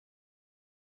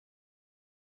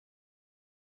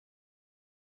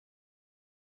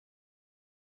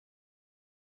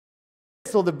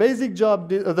So the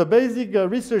basic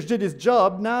research did its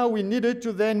job. Now we needed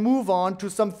to then move on to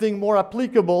something more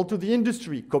applicable to the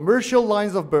industry. Commercial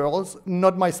lines of birds,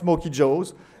 not my Smoky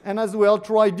Joes, and as well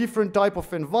try different type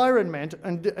of environment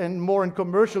and more in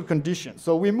commercial conditions.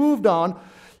 So we moved on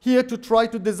here to try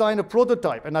to design a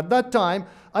prototype. And at that time,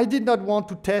 I did not want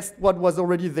to test what was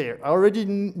already there. I already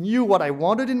knew what I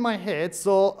wanted in my head,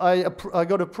 so I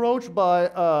got approached by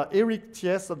Eric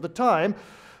Thies at the time,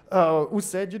 who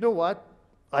said, you know what,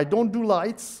 I don't do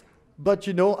lights, but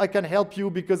you know, I can help you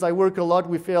because I work a lot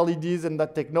with LEDs and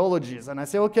that technologies. And I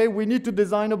say, okay, we need to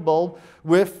design a bulb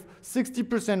with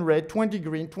 60% red, 20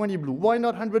 green, 20 blue. Why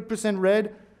not 100%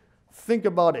 red? Think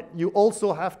about it. You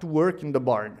also have to work in the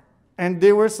barn. And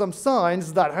there were some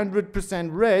signs that 100%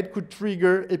 red could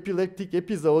trigger epileptic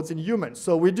episodes in humans.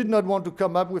 So we did not want to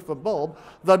come up with a bulb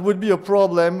that would be a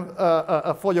problem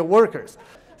for your workers.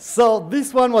 So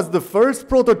this one was the first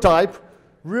prototype,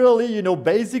 really, you know,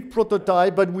 basic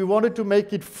prototype, but we wanted to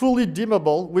make it fully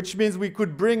dimmable, which means we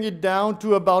could bring it down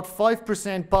to about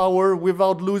 5% power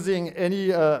without losing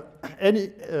any of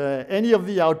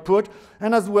the output,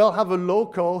 and as well have a low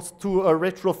cost to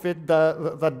retrofit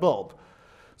that bulb.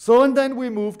 So, and then we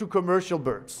moved to commercial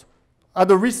birds at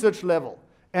the research level,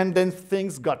 and then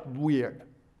things got weird.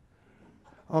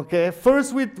 Okay,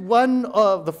 first with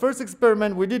the first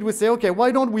experiment we did, we say, okay,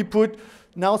 why don't we put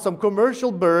now some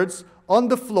commercial birds on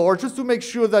the floor just to make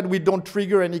sure that we don't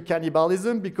trigger any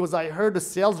cannibalism, because I heard a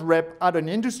sales rep at an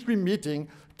industry meeting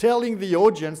telling the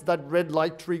audience that red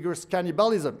light triggers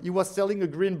cannibalism. He was selling a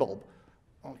green bulb.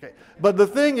 Okay, but the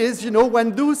thing is, you know,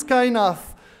 when those kinds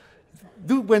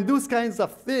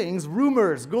of things,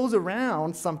 rumors goes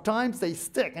around, sometimes they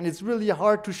stick, and it's really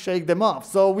hard to shake them off.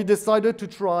 So we decided to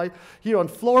try here on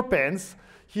floor pans,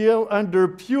 here under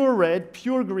pure red,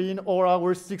 pure green, or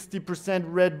our 60%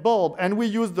 red bulb. And we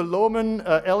use the Lohmann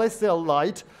LSL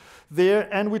light there,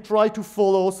 and we try to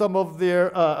follow some of their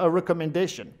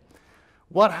recommendation.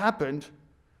 What happened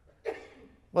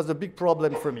was a big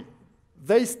problem for me.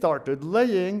 They started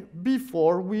laying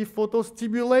before we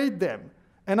photostimulate them.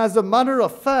 And as a matter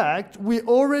of fact, we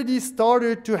already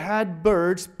started to have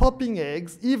birds popping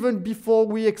eggs even before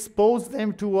we exposed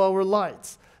them to our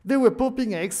lights. They were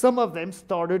popping eggs. Some of them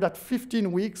started at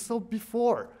 15 weeks or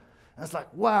before. I was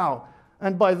like, wow.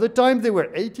 And by the time they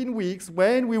were 18 weeks,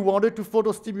 when we wanted to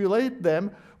photostimulate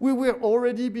them, we were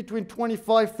already between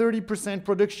 25–30%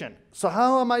 production. So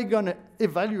how am I going to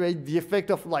evaluate the effect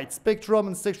of light spectrum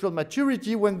and sexual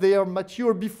maturity when they are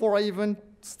mature before I even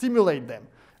stimulate them?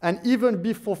 And even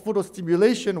before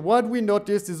photostimulation, what we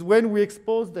noticed is when we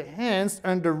expose the hens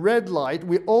under red light,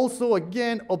 we also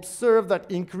again observe that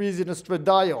increase in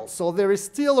estradiol. So there is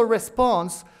still a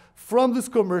response from this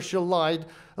commercial light,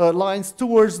 lines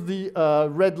towards the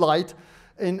red light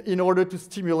in order to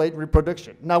stimulate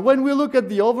reproduction. Now, when we look at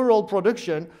the overall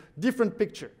production, different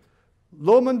picture.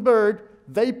 Lohmann bird,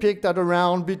 they picked at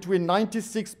around between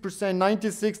 96%,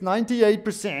 96,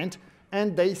 98%,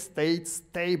 and they stayed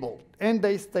stable. And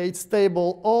they stayed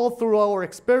stable all through our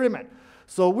experiment.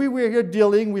 So we were here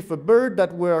dealing with a bird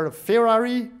that were a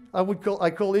Ferrari. I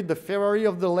call it the Ferrari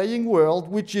of the laying world,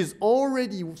 which is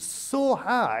already so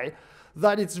high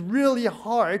that it's really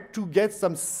hard to get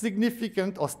some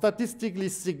significant or statistically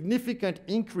significant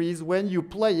increase when you're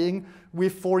playing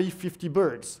with 40, 50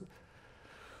 birds.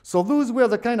 So those were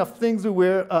the kind of things we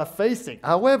were facing.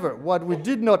 However, what we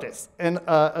did notice, and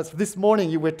as this morning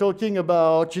you were talking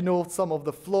about, you know, some of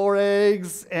the floor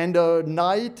eggs and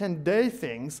night and day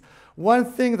things, one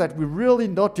thing that we really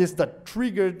noticed that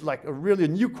triggered like a really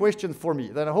new question for me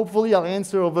that hopefully I'll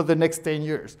answer over the next 10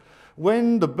 years.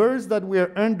 When the birds that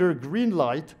were under green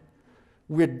light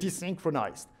were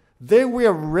desynchronized. They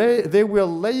were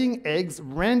laying eggs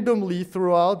randomly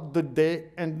throughout the day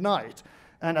and night.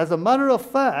 And as a matter of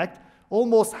fact,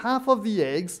 almost half of the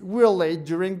eggs were laid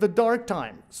during the dark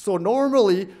time. So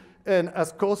normally, and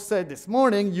as Kos said this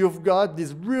morning, you've got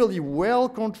this really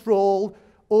well-controlled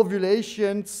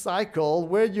ovulation cycle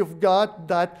where you've got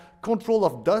that control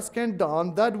of dusk and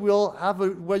dawn that will have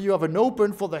where you have an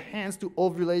open for the hens to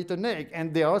ovulate an egg.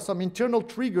 And there are some internal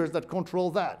triggers that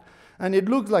control that. And it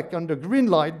looks like under green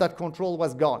light, that control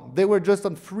was gone. They were just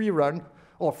on free run,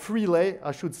 or free lay,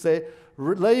 I should say,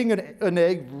 laying an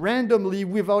egg randomly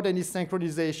without any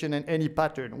synchronization and any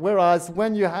pattern. Whereas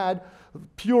when you had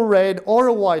pure red or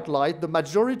a white light, the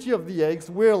majority of the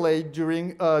eggs were laid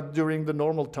during the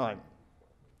normal time.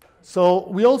 So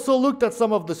we also looked at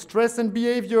some of the stress and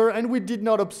behavior, and we did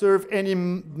not observe any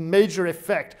major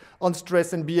effect on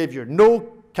stress and behavior.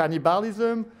 No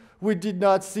cannibalism. We did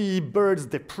not see birds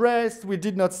depressed. We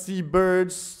did not see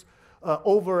birds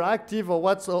overactive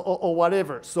or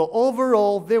whatever. So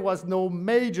overall, there was no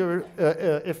major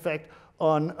effect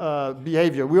on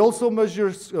behavior. We also measure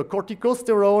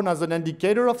corticosterone as an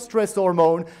indicator of stress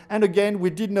hormone, and again, we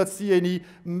did not see any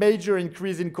major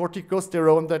increase in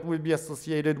corticosterone that will be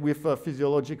associated with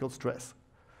physiological stress.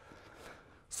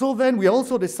 So then we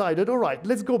also decided, all right,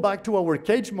 let's go back to our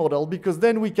cage model, because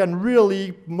then we can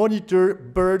really monitor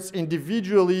birds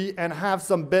individually and have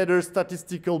some better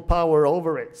statistical power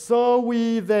over it. So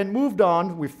we then moved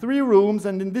on with 3 rooms,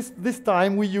 and in this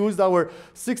time we used our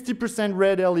 60%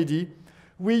 red LED.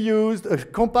 We used a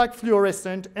compact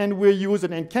fluorescent, and we used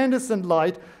an incandescent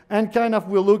light, and kind of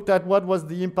we looked at what was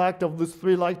the impact of those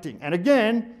 3 lighting. And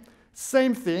again,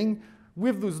 same thing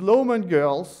with those Lohmann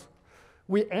girls.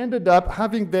 We ended up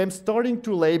having them starting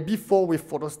to lay before we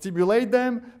photostimulate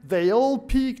them. They all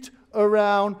peaked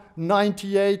around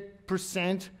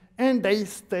 98%, and they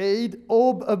stayed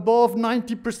above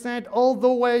 90% all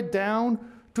the way down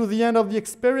to the end of the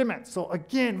experiment. So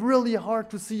again, really hard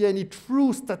to see any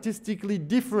true statistically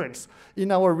difference in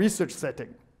our research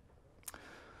setting.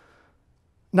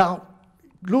 Now,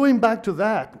 going back to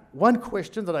that, one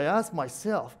question that I asked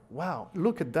myself, wow,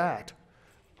 look at that.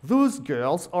 Those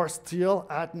girls are still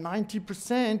at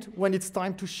 90% when it's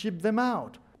time to ship them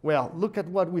out. Well, look at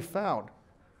what we found.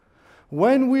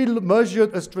 When we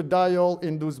measured estradiol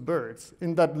in those birds,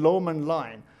 in that Lohmann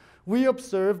line, we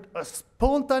observed a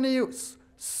spontaneous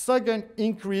sudden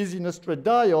increase in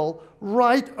estradiol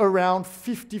right around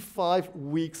 55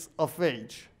 weeks of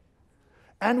age.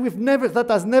 And that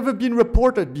has never been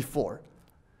reported before.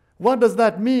 What does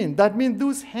that mean? That means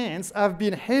those hens have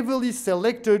been heavily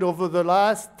selected over the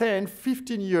last 10,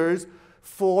 15 years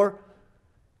for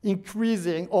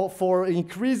increasing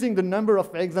the number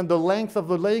of eggs and the length of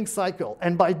the laying cycle.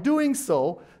 And by doing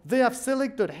so, they have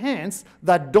selected hens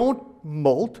that don't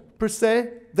molt per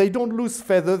se. They don't lose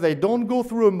feather. They don't go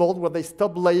through a molt where they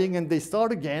stop laying and they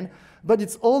start again. But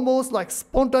it's almost like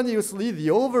spontaneously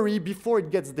the ovary, before it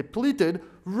gets depleted,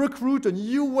 recruit a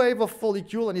new wave of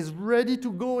follicle and is ready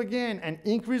to go again and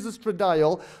increase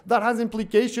estradiol. That has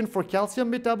implication for calcium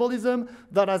metabolism.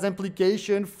 That has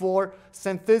implication for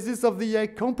synthesis of the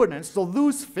egg components. So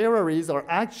those Ferraris are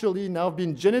actually now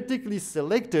being genetically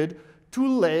selected to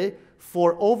lay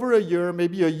for over a year,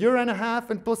 maybe a year and a half,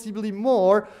 and possibly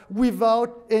more,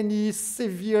 without any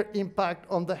severe impact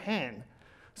on the hen.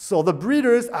 So the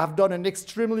breeders have done an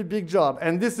extremely big job.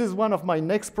 And this is one of my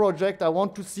next projects. I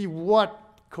want to see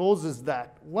what causes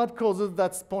that. What causes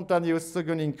that spontaneous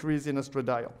second increase in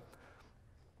estradiol?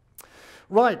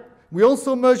 Right. We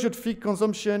also measured feed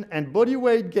consumption and body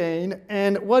weight gain.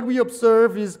 And what we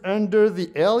observe is under the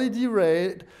LED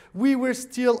rate, we were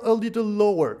still a little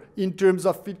lower in terms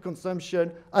of feed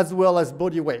consumption as well as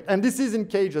body weight. And this is in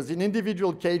cages, in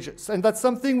individual cages. And that's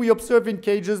something we observe in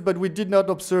cages, but we did not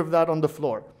observe that on the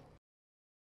floor.